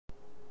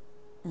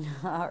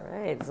All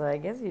right, so I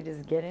guess you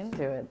just get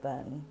into it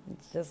then.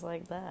 It's just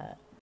like that.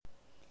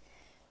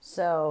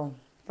 So,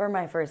 for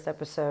my first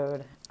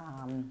episode,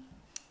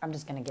 I'm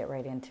just gonna get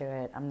right into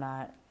it. I'm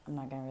not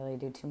gonna really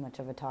do too much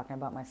of a talking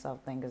about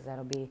myself thing because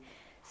that'll be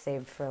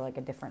saved for like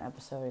a different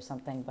episode or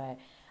something. But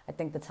I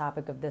think the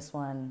topic of this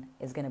one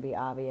is gonna be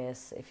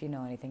obvious. If you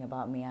know anything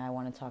about me, I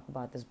want to talk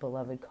about this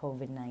beloved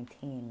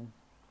COVID-19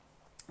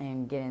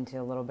 and get into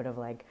a little bit of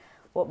like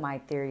what my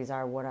theories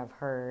are, what I've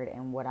heard,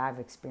 and what I've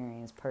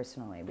experienced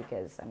personally.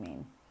 Because I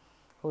mean,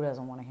 who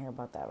doesn't want to hear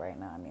about that right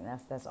now? I mean,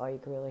 that's all you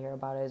can really hear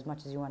about it. As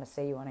much as you want to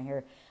say you want to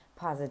hear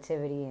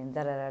positivity and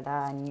da da da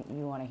da, and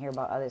you want to hear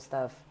about other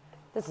stuff,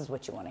 this is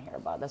what you want to hear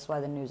about. That's why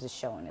the news is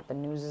showing it. The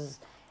news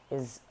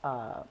is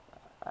a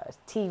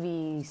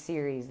TV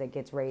series that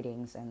gets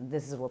ratings, and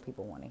this is what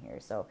people want to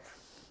hear. So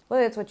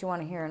whether it's what you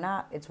want to hear or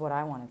not, it's what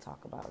I want to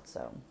talk about.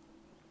 So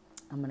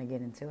I'm gonna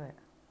get into it.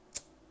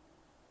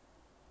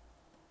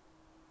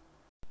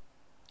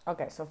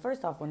 Okay, so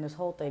first off, when this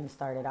whole thing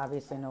started,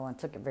 obviously no one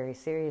took it very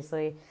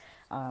seriously.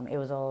 It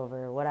was all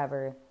over,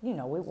 whatever. You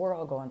know, we were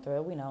all going through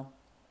it. We know.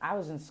 I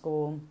was in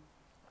school,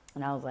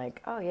 and I was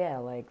like, oh yeah,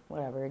 like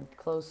whatever,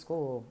 close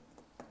school.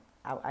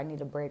 I need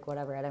a break,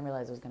 whatever. I didn't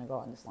realize it was going to go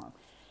on this long.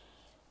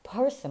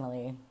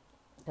 Personally,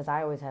 because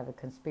I always have a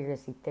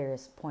conspiracy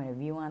theorist point of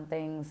view on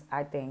things,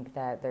 I think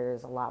that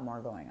there's a lot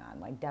more going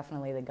on. Like,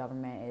 definitely the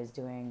government is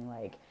doing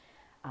like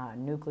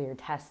nuclear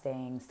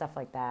testing, stuff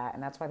like that,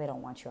 and that's why they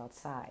don't want you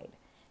outside.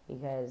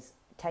 Because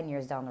 10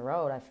 years down the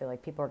road, I feel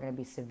like people are going to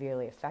be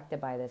severely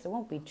affected by this. It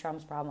won't be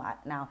Trump's problem.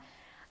 Now,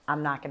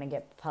 I'm not going to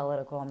get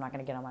political. I'm not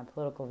going to get on my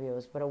political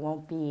views, but it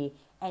won't be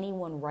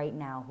anyone right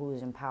now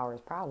who's in power's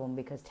problem,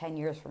 because 10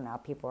 years from now,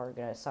 people are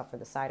going to suffer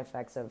the side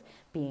effects of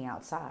being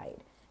outside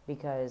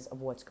because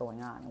of what's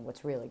going on and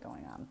what's really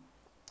going on.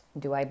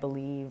 Do I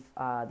believe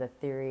the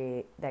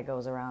theory that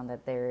goes around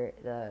that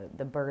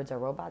the birds are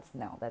robots?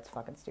 No, that's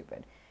fucking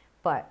stupid.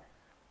 But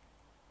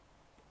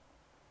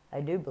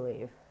I do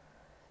believe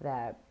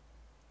that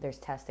there's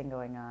testing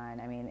going on.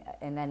 I mean,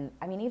 and then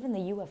I mean even the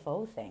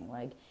UFO thing,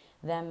 like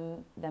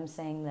them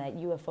saying that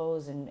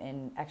UFOs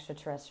and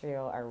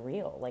extraterrestrial are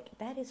real. Like,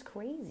 that is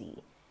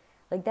crazy.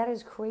 Like, that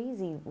is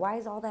crazy. Why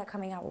is all that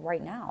coming out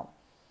right now?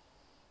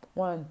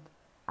 Well,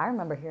 I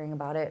remember hearing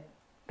about it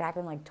back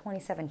in like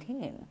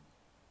 2017.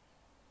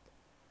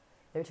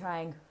 They're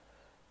trying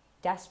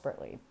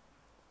desperately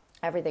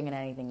everything and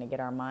anything to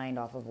get our mind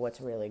off of what's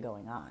really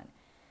going on,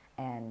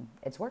 and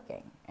it's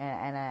working.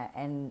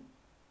 And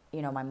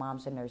you know, my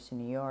mom's a nurse in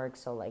New York,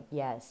 so like,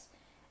 yes,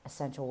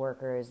 essential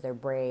workers, they're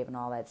brave and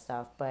all that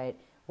stuff, but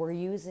we're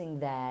using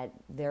that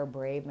their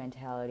brave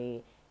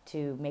mentality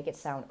to make it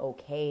sound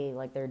okay,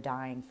 like they're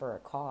dying for a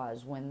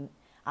cause, when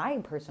I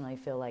personally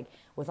feel like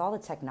with all the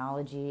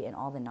technology and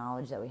all the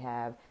knowledge that we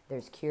have,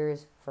 there's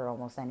cures for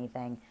almost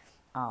anything.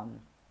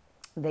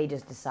 They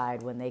just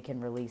decide when they can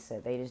release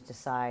it. They just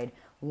decide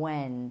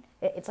when.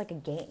 It's like a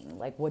game.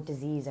 Like, what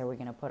disease are we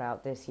going to put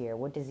out this year?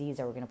 What disease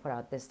are we going to put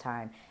out this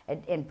time?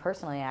 And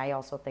personally, I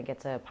also think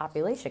it's a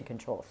population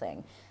control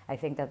thing. I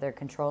think that they're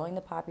controlling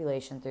the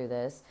population through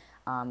this.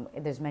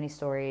 There's many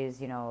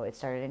stories, you know, it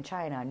started in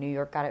China. New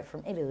York got it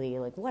from Italy.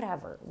 Like,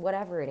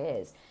 whatever it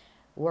is,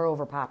 we're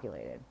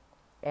overpopulated.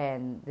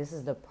 And this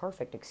is the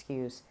perfect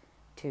excuse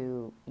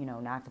to, you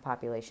know, knock the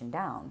population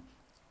down.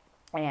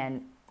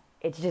 And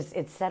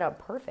it's set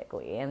up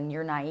perfectly, and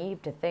you're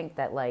naive to think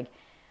that, like,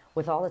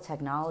 with all the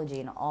technology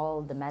and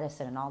all the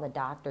medicine and all the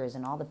doctors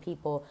and all the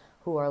people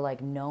who are like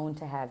known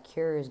to have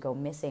cures go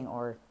missing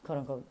or quote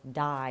unquote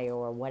die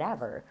or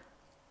whatever,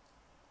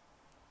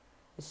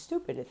 it's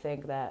stupid to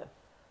think that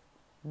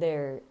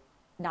they're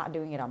not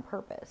doing it on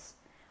purpose,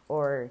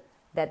 or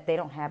that they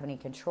don't have any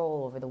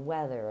control over the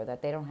weather, or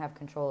that they don't have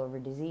control over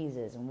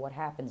diseases and what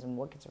happens and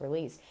what gets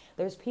released.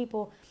 There's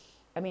people,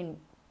 I mean,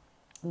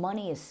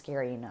 money is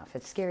scary enough.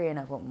 It's scary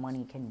enough what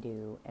money can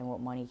do and what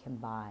money can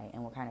buy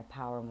and what kind of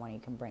power money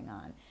can bring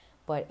on.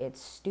 But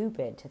it's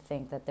stupid to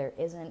think that there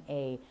isn't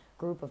a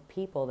group of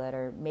people that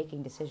are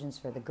making decisions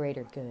for the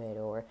greater good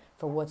or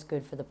for what's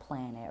good for the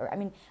planet. Or, I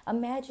mean,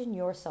 imagine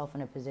yourself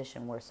in a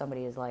position where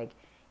somebody is like,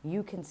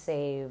 you can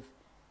save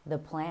the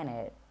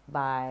planet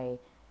by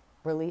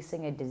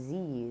releasing a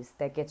disease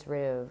that gets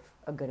rid of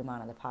a good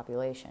amount of the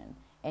population.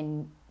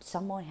 And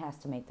someone has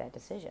to make that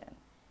decision.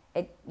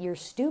 You're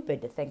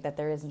stupid to think that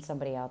there isn't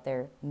somebody out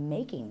there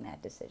making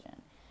that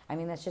decision. I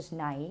mean, that's just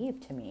naive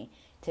to me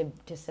to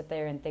sit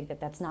there and think that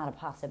that's not a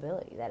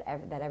possibility, that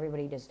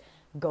everybody just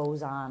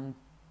goes on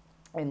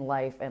in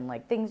life and,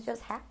 like, things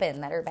just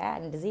happen that are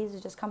bad and diseases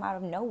just come out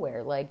of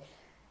nowhere. Like,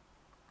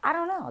 I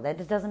don't know. That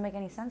just doesn't make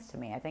any sense to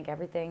me. I think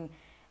everything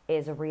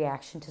is a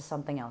reaction to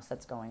something else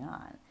that's going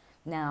on.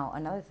 Now,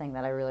 another thing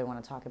that I really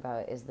want to talk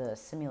about is the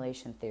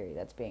simulation theory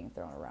that's being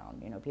thrown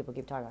around. You know, people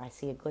keep talking, I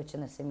see a glitch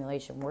in the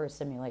simulation. We're a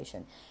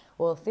simulation.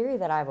 Well, a theory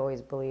that I've always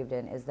believed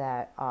in is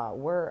that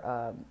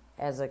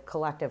as a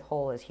collective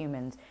whole, as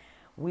humans,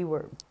 we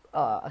were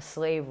a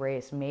slave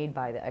race made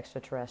by the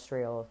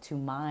extraterrestrial to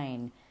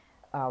mine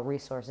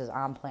resources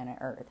on planet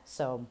Earth.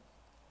 So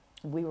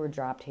we were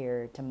dropped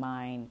here to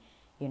mine,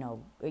 you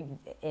know,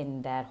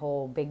 in that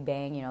whole Big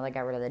Bang, you know, they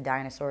got rid of the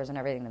dinosaurs and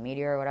everything, the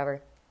meteor or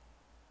whatever.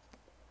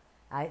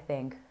 I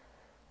think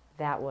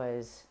that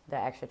was the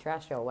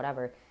extraterrestrial,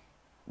 whatever,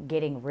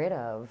 getting rid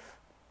of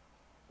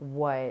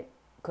what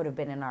could have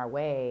been in our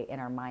way in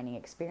our mining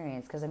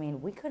experience. Because I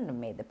mean, we couldn't have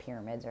made the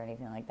pyramids or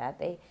anything like that.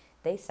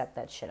 They set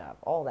that shit up,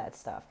 all that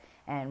stuff.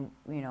 And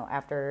you know,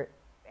 after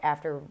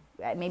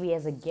maybe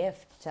as a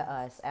gift to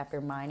us, after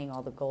mining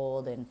all the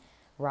gold and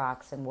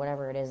rocks and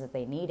whatever it is that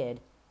they needed,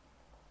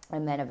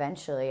 and then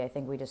eventually I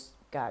think we just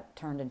got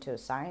turned into a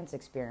science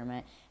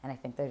experiment, and I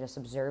think they're just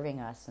observing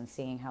us and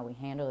seeing how we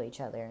handle each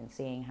other and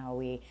seeing how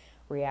we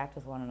react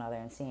with one another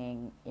and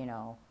seeing, you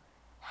know,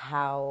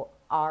 how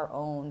our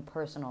own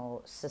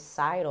personal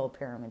societal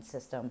pyramid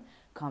system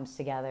comes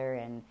together.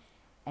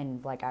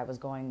 And like I was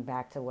going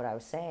back to what I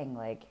was saying,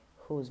 like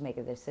who's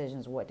making the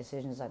decisions, what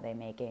decisions are they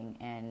making,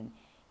 and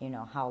you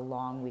know how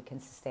long we can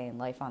sustain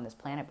life on this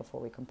planet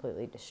before we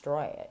completely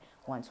destroy it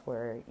once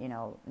we're, you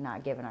know,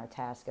 not given our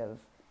task of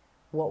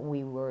what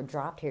we were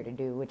dropped here to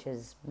do, which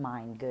is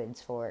mine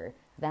goods for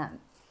them.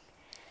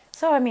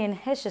 So I mean,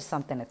 it's just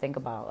something to think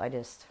about. I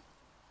just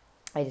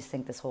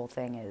think this whole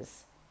thing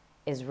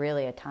is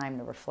really a time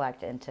to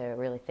reflect and to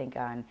really think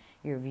on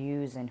your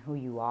views and who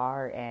you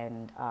are,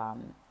 and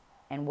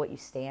what you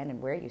stand and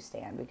where you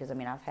stand. Because I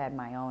mean,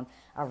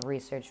 I've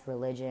researched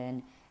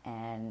religion,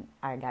 and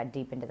I got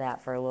deep into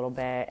that for a little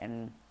bit,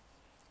 and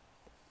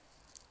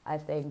I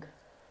think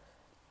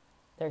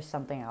there's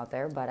something out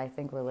there, but I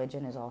think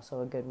religion is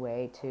also a good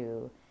way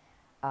to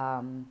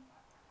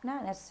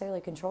not necessarily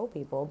control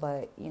people,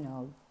 but, you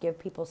know, give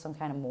people some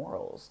kind of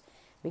morals.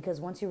 Because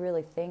once you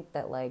really think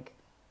that, like,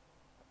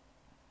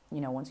 you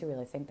know,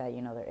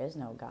 there is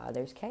no God,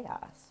 there's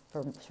chaos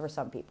for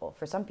some people.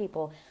 For some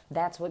people,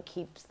 that's what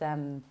keeps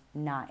them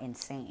not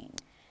insane.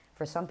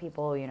 For some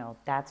people, you know,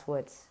 that's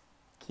what's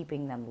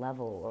keeping them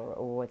level,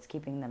 or what's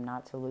keeping them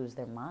not to lose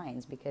their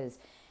minds, because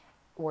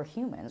we're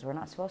humans. We're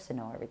not supposed to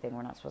know everything.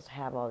 We're not supposed to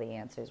have all the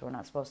answers. We're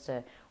not supposed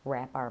to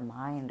wrap our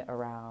mind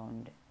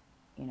around,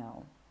 you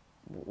know,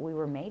 we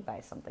were made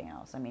by something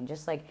else. I mean,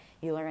 just like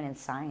you learn in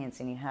science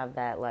and you have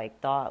that, like,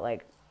 thought,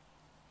 like,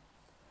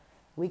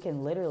 we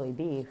can literally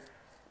be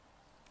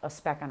a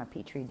speck on a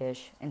petri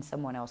dish in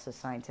someone else's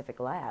scientific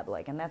lab.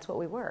 Like, and that's what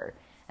we were.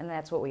 And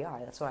that's what we are.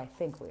 That's what I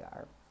think we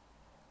are,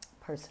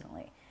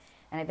 personally.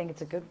 And I think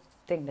it's a good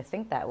thing to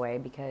think that way,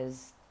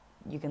 because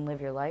you can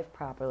live your life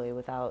properly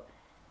without,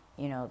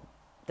 you know,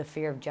 the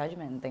fear of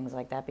judgment and things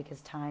like that, because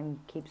time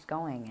keeps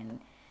going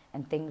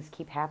and things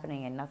keep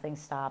happening and nothing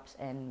stops,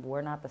 and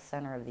we're not the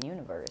center of the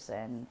universe,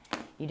 and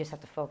you just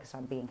have to focus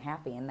on being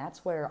happy. And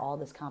that's where all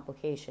this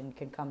complication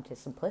can come to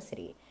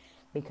simplicity,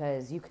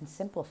 because you can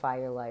simplify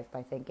your life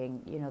by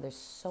thinking, you know, there's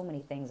so many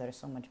things that are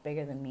so much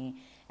bigger than me,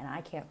 and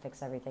I can't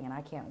fix everything, and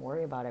I can't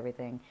worry about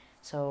everything,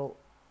 so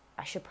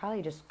I should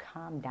probably just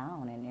calm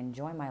down and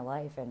enjoy my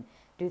life and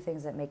do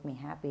things that make me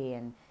happy,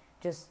 and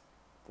just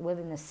live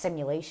in this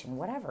simulation,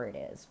 whatever it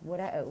is,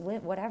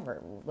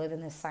 whatever, live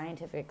in this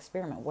scientific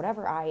experiment,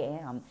 whatever I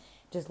am,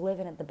 just live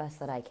in it the best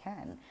that I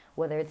can,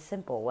 whether it's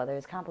simple, whether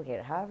it's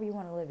complicated, however you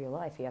want to live your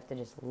life, you have to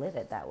just live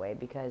it that way,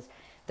 because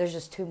there's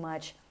just too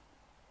much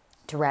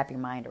to wrap your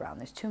mind around.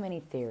 There's too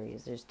many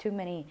theories, there's too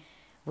many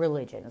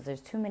religions,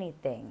 there's too many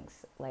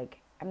things. Like,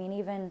 I mean,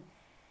 even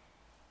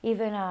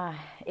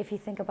if you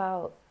think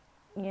about,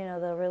 you know,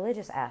 the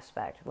religious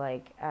aspect,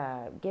 like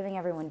giving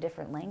everyone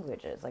different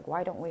languages. Like,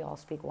 why don't we all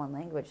speak one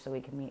language so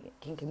we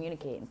can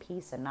communicate in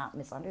peace and not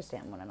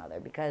misunderstand one another?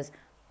 Because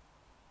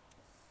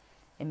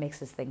it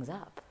mixes things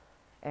up.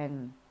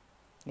 And,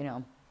 you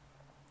know,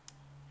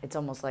 it's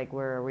almost like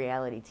we're a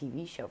reality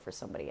TV show for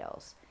somebody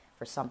else,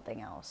 for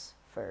something else,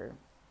 for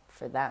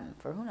them,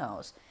 for who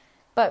knows.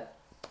 But,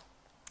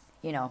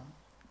 you know,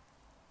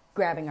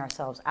 grabbing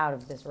ourselves out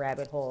of this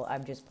rabbit hole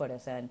I've just put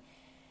us in.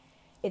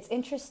 It's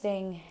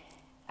interesting.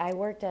 I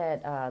worked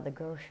at the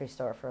grocery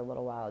store for a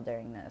little while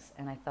during this,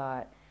 and I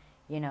thought,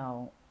 you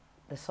know,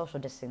 the social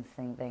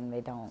distancing thing,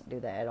 they don't do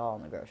that at all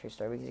in the grocery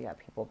store, because you got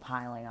people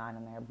piling on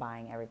and they're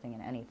buying everything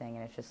and anything,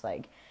 and it's just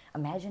like,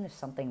 imagine if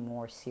something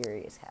more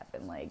serious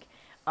happened, like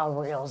a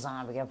real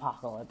zombie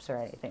apocalypse or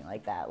anything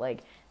like that.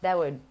 Like, that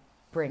would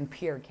bring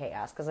pure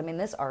chaos, because, I mean,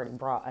 this already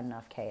brought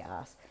enough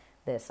chaos,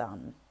 this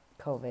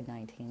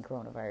COVID-19,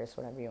 coronavirus,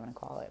 whatever you want to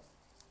call it.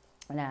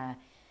 And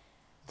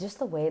just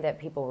the way that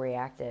people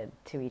reacted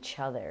to each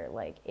other,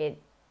 like,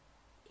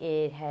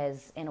 it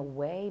has in a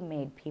way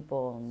made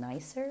people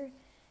nicer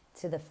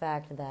to the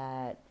fact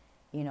that,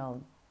 you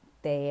know,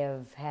 they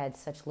have had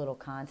such little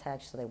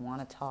contact, so they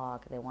want to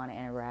talk, they want to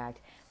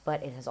interact,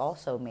 but it has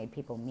also made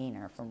people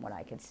meaner from what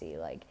I could see,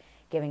 like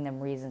giving them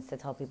reasons to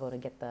tell people to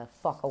get the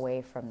fuck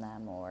away from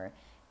them, or,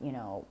 you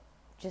know,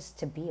 just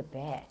to be a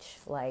bitch,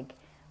 like,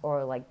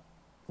 or like,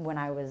 when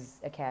I was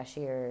a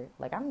cashier,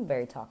 like, I'm a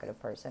very talkative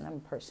person. I'm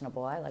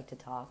personable. I like to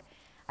talk.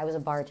 I was a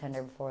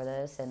bartender before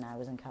this, and I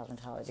was in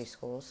cosmetology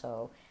school,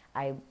 so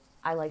I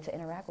like to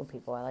interact with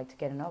people. I like to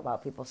get to know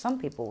about people. Some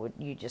people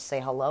you just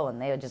say hello,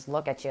 and they would just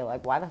look at you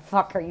like, why the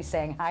fuck are you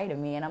saying hi to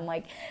me? And I'm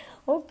like,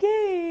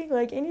 okay.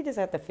 Like, and you just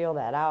have to feel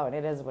that out, and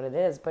it is what it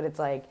is. But it's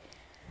like,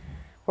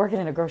 working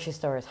in a grocery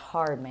store is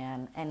hard,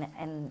 man.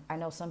 And I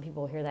know some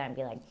people hear that and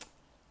be like,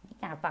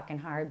 yeah, fucking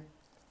hard.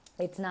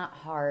 It's not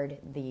hard,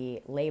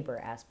 the labor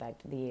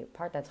aspect. The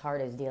part that's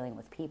hard is dealing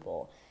with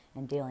people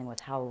and dealing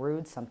with how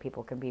rude some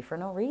people can be for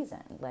no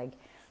reason. Like,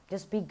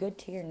 just be good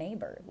to your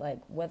neighbor. Like,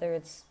 whether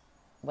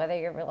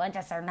you're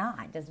religious or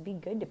not, just be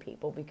good to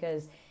people,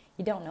 because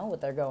you don't know what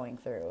they're going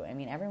through. I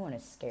mean, everyone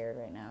is scared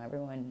right now.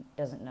 Everyone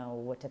doesn't know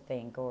what to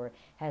think, or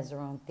has their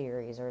own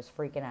theories, or is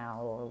freaking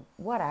out, or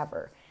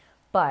whatever.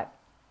 But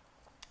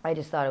I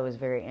just thought it was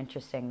very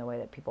interesting the way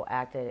that people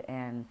acted,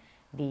 and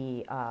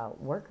the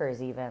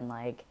workers even,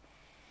 like,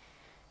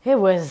 it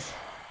was,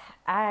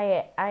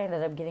 I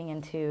ended up getting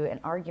into an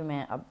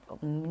argument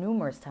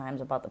numerous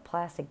times about the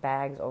plastic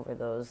bags over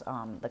those,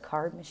 the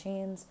card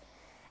machines.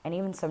 And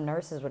even some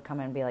nurses would come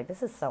in and be like,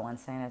 this is so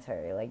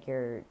unsanitary. Like,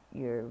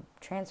 you're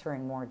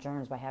transferring more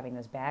germs by having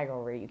this bag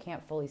over it. You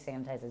can't fully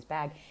sanitize this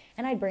bag.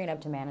 And I'd bring it up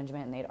to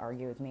management, and they'd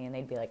argue with me, and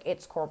they'd be like,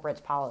 it's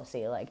corporate's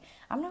policy. Like,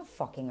 I'm not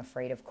fucking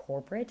afraid of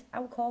corporate. I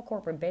would call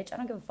corporate bitch. I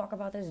don't give a fuck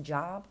about this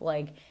job.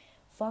 Like,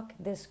 fuck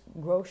this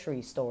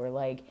grocery store.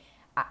 Like,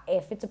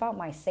 if it's about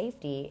my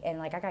safety, and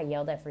like I got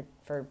yelled at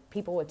for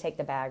people would take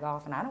the bag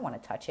off, and I don't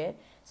want to touch it,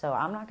 so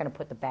I'm not going to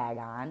put the bag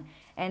on.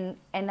 And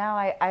now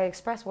I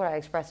express what I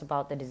express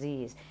about the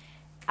disease.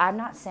 I'm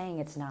not saying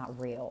it's not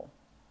real.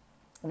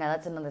 Now,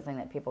 that's another thing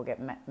that people get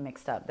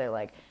mixed up. They're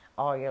like,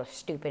 oh, you're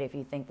stupid if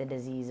you think the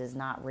disease is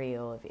not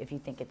real, if you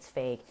think it's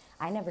fake.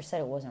 I never said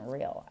it wasn't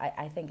real.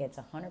 I think it's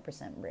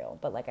 100% real.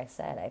 But like I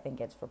said, I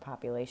think it's for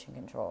population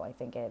control. I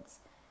think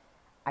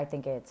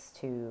it's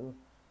to,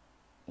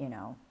 you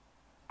know,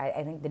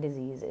 I think the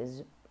disease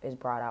is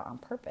brought out on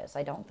purpose.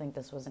 I don't think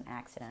this was an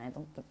accident.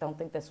 I don't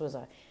think this was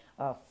a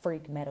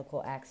freak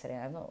medical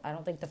accident. I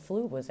don't think the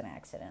flu was an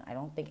accident. I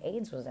don't think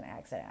AIDS was an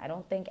accident. I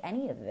don't think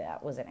any of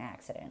that was an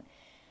accident.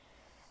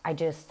 I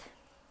just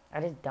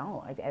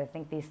don't. I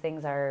think these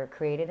things are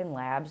created in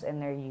labs,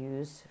 and they're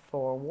used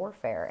for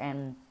warfare.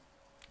 And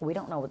we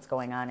don't know what's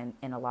going on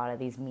in a lot of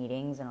these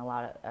meetings, and a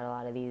lot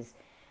of these,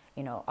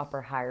 you know,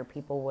 upper higher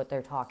people, what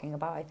they're talking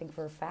about. I think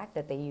for a fact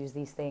that they use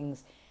these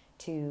things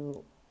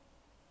to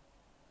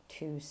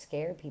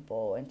scare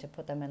people and to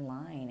put them in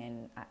line,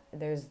 and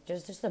there's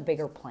just a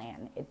bigger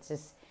plan.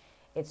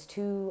 It's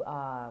too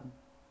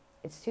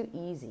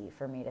easy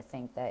for me to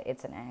think that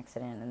it's an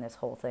accident, and this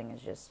whole thing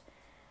is just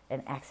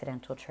an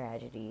accidental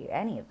tragedy,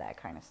 any of that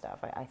kind of stuff.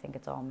 I think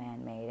it's all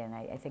man-made, and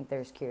I think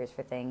there's cures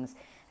for things,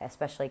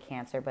 especially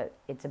cancer, but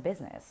it's a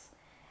business,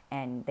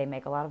 and they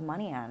make a lot of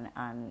money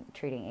on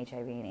treating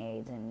HIV and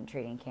AIDS and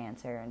treating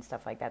cancer and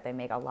stuff like that. They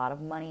make a lot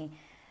of money,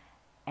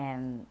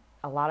 and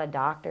a lot of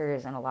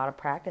doctors and a lot of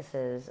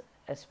practices,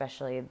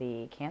 especially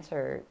the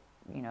cancer,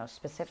 you know,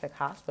 specific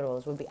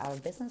hospitals, would be out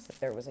of business if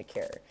there was a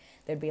cure.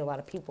 There'd be a lot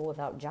of people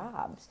without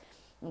jobs,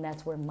 and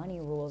that's where money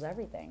rules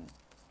everything.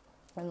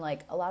 And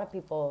like, a lot of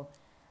people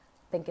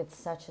think it's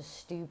such a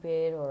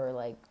stupid or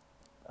like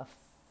a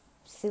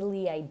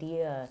silly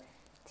idea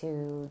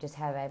to just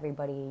have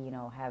everybody, you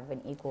know, have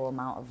an equal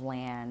amount of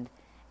land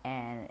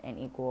and an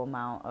equal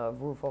amount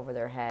of roof over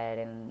their head,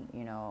 and,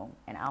 you know,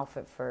 an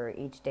outfit for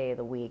each day of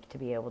the week to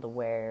be able to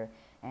wear.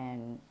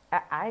 And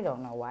I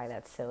don't know why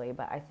that's silly,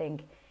 but I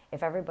think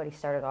if everybody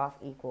started off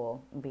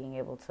equal, being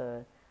able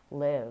to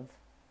live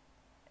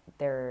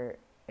there,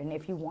 and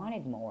if you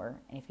wanted more,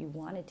 and if you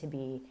wanted to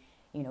be,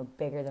 you know,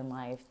 bigger than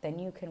life, then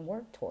you can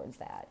work towards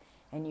that.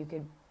 And you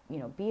could, you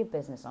know, be a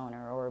business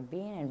owner, or be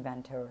an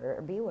inventor,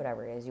 or be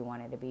whatever it is you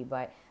wanted to be.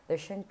 But there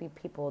shouldn't be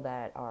people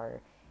that are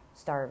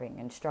starving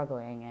and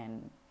struggling,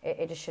 and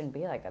it just shouldn't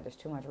be like that. There's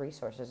too much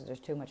resources, there's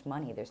too much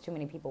money, there's too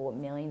many people with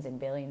millions and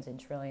billions and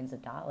trillions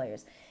of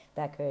dollars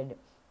that could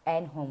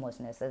end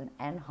homelessness and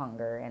end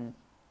hunger,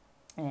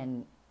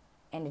 and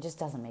it just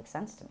doesn't make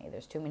sense to me.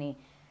 There's too many,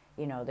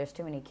 you know, there's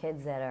too many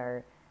kids that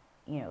are,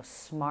 you know,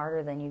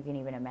 smarter than you can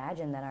even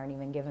imagine, that aren't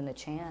even given the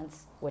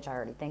chance, which I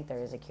already think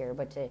there is a cure,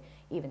 but to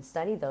even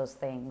study those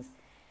things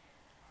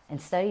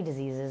and study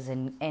diseases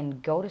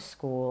and go to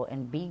school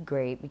and be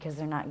great, because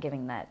they're not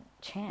giving that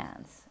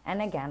chance. And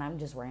again, I'm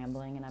just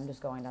rambling and I'm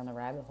just going down the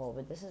rabbit hole,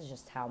 but this is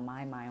just how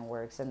my mind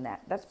works, and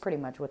that's pretty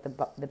much what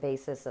the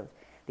basis of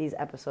these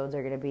episodes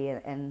are going to be.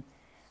 And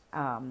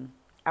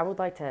I would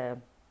like to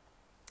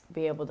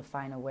be able to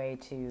find a way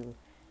to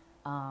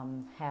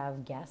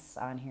have guests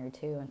on here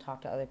too, and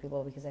talk to other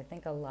people, because I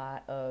think a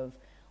lot of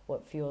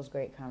what fuels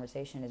great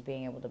conversation is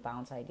being able to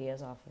bounce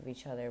ideas off of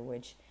each other,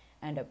 which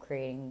end up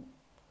creating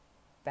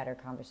better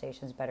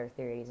conversations, better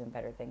theories, and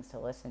better things to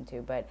listen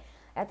to. But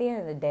at the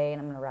end of the day,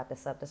 and I'm going to wrap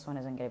this up, this one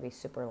isn't going to be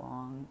super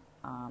long.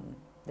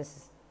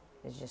 This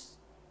is just,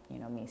 you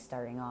know, me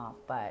starting off.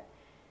 But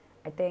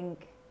I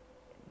think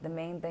the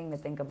main thing to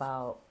think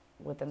about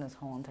within this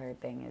whole entire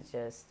thing is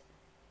just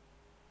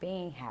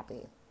being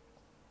happy,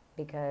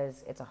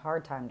 because it's a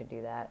hard time to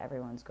do that.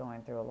 Everyone's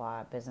going through a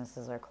lot.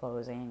 Businesses are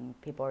closing.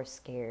 People are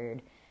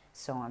scared,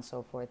 so on and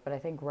so forth. But I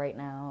think right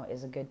now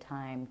is a good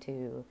time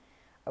to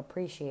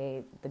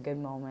appreciate the good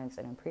moments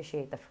and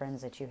appreciate the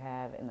friends that you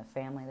have and the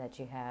family that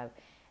you have,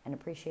 and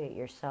appreciate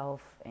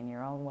yourself and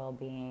your own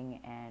well-being,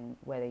 and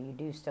whether you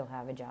do still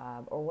have a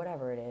job or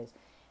whatever it is,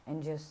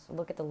 and just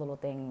look at the little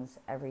things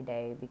every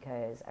day,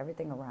 because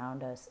everything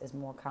around us is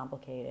more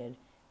complicated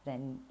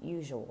than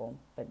usual.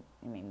 But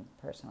I mean,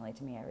 personally,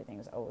 to me, everything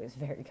is always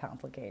very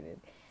complicated.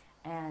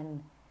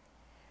 And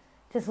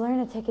just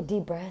learn to take a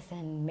deep breath,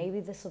 and maybe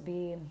this will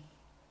be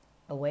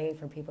a way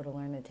for people to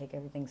learn to take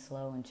everything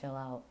slow and chill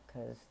out,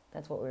 because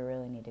that's what we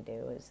really need to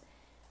do, is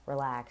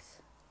relax,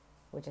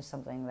 which is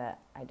something that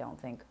I don't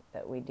think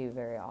that we do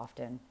very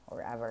often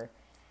or ever.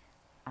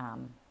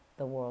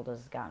 The world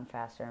has gotten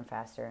faster and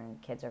faster,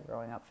 and kids are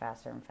growing up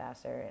faster and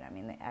faster. And I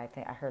mean,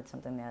 I heard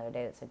something the other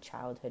day that said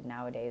childhood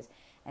nowadays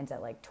ends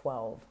at like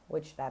 12,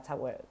 which that's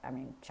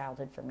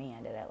childhood for me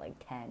ended at like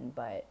 10.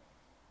 But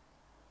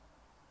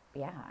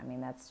yeah, I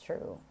mean, that's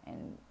true.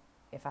 And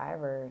if I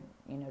ever,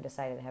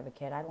 decided to have a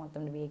kid, I'd want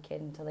them to be a kid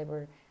until they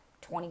were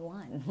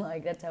 21.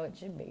 Like, that's how it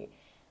should be.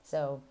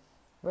 So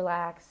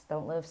relax,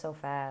 don't live so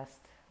fast,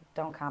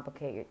 don't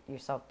complicate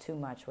yourself too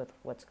much with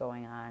what's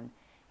going on.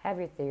 Have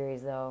your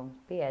theories, though,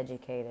 be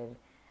educated,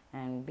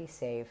 and be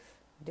safe.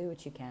 Do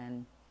what you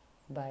can,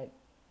 but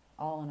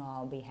all in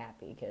all, be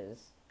happy,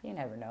 because you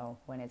never know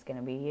when it's going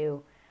to be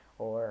you,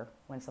 or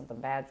when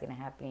something bad's going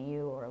to happen to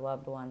you or a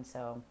loved one.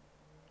 So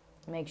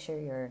make sure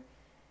you're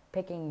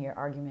picking your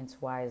arguments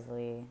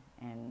wisely,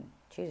 and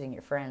choosing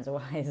your friends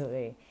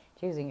wisely,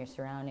 choosing your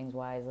surroundings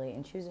wisely,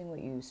 and choosing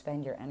what you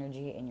spend your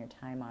energy and your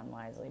time on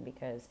wisely,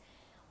 because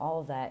all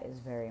of that is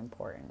very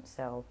important.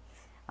 So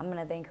I'm going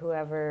to thank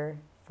whoever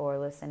for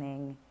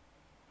listening,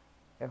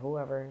 or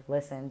whoever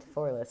listened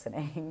for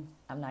listening.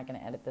 I'm not going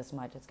to edit this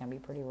much. It's going to be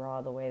pretty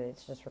raw the way that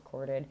it's just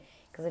recorded,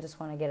 because I just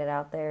want to get it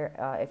out there.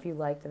 If you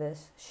liked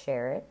this,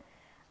 share it.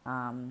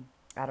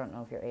 I don't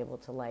know if you're able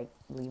to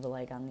leave a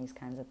like on these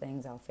kinds of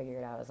things. I'll figure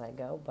it out as I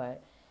go,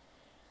 but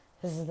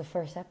this is the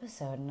first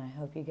episode, and I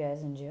hope you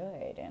guys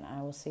enjoyed, and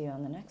I will see you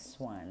on the next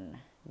one.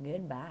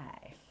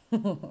 Goodbye.